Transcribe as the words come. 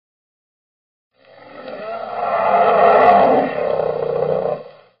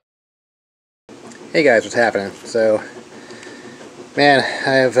Hey guys, what's happening? So, man,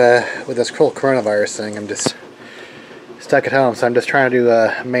 I have, with this whole coronavirus thing, I'm just stuck at home, so I'm just trying to do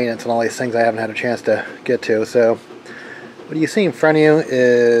maintenance on all these things I haven't had a chance to get to. So, what you see in front of you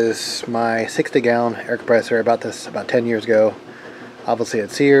is my 60-gallon air compressor. I bought this about 10 years ago, obviously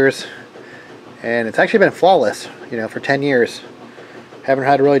at Sears, and it's actually been flawless, you know, for 10 years. Haven't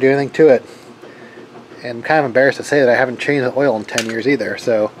had to really do anything to it. And I'm kind of embarrassed to say that I haven't changed the oil in 10 years either,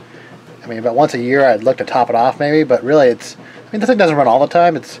 so I mean, about once a year I'd look to top it off maybe, but really it's, I mean, this thing doesn't run all the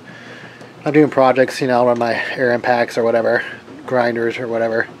time. I'm doing projects, you know, I'll run my air impacts or whatever, grinders or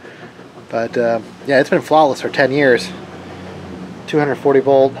whatever. But yeah, it's been flawless for 10 years. 240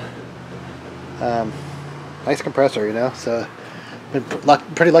 volt, nice compressor, you know, so been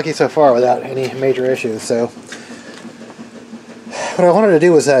pretty lucky so far without any major issues. So what I wanted to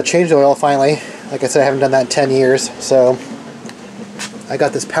do was change the oil finally. Like I said, I haven't done that in 10 years, so I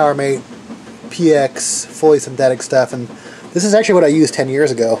got this PowerMate PX fully synthetic stuff, and this is actually what I used 10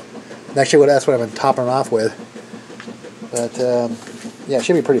 years ago. And actually, that's what I've been topping it off with. But yeah, it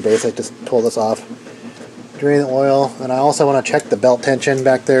should be pretty basic. Just pull this off, drain the oil, and I also want to check the belt tension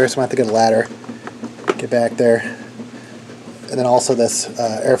back there, so I'm going to have to get a ladder, get back there, and then also this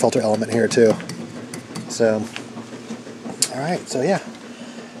air filter element here too. So, all right, so yeah,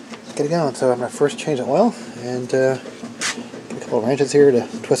 let's get it going. So I'm going to first change the oil and get a couple of wrenches here to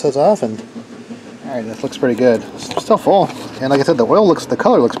twist those off, and all right, this looks pretty good. It's still full, and like I said, the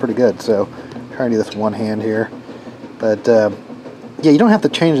color looks pretty good. So I'm trying to do this with one hand here, but yeah, you don't have to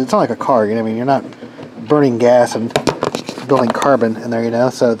change it. It's not like a car, you know what I mean? You're not burning gas and building carbon in there, you know.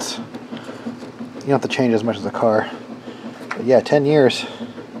 So it's, you don't have to change as much as a car. But yeah, 10 years.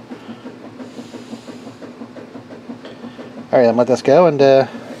 All right, I'm gonna let this go, and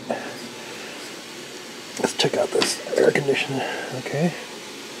let's check out this air conditioner. Okay.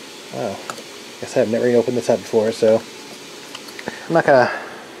 Wow. I guess I've never even opened this up before, so I'm not gonna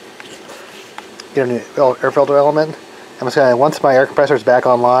get a new air filter element. I'm just gonna, once my air compressor is back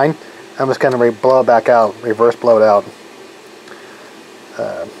online, I'm just gonna blow it back out, reverse blow it out.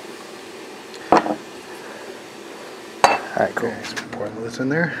 Alright, cool. Okay, so I'm pouring this in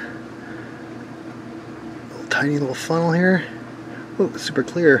there. Tiny little funnel here. Oh, it's super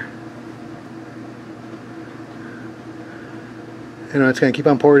clear. You know, it's going to keep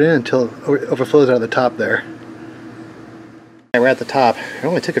on pouring in until it overflows out of the top there. We're at the top. It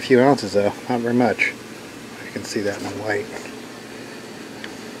only took a few ounces though, not very much. You can see that in the white.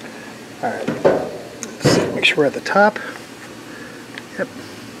 Alright, let's see, make sure we're at the top. Yep,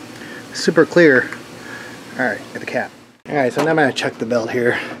 super clear. Alright, get the cap. Alright, so now I'm going to check the belt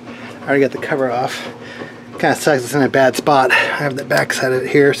here. I already got the cover off. Kind of sucks, it's in a bad spot. I have the back side of it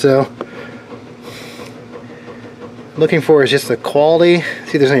here, so looking for is just the quality, see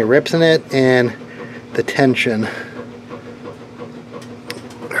if there's any rips in it, and the tension.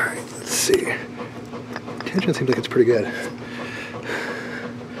 Alright, let's see. Tension seems like it's pretty good.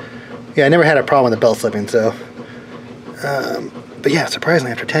 Yeah, I never had a problem with the belt slipping, so. But yeah,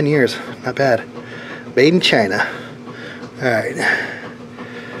 surprisingly, after 10 years, not bad. Made in China. Alright.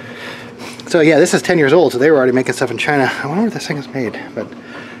 So yeah, this is 10 years old, so they were already making stuff in China. I wonder where this thing is made, but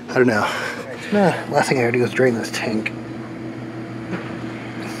I don't know. Last thing I gotta do is drain this tank.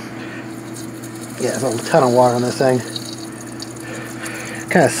 Yeah, there's a ton of water on this thing.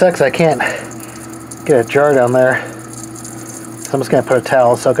 Kind of sucks I can't get a jar down there. So I'm just gonna put a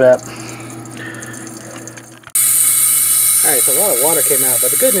towel, soak it up. Alright, so a lot of water came out,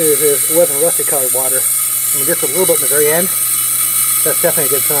 but the good news is it wasn't rusty colored water. I mean, just a little bit in the very end. That's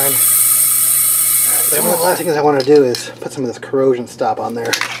definitely a good sign. Alright, so one of the last things I want to do is put some of this corrosion stop on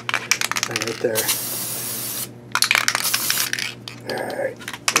there. Right there. Alright.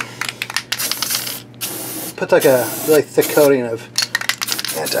 Put like a really thick coating of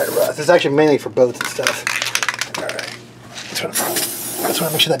anti-rust. It's actually mainly for boats and stuff. Alright. Just want to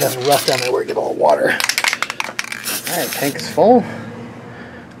make sure that doesn't rust down there where it gets all the water. Alright, tank is full.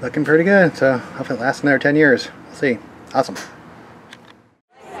 Looking pretty good, so hopefully it lasts another 10 years. We'll see. Awesome.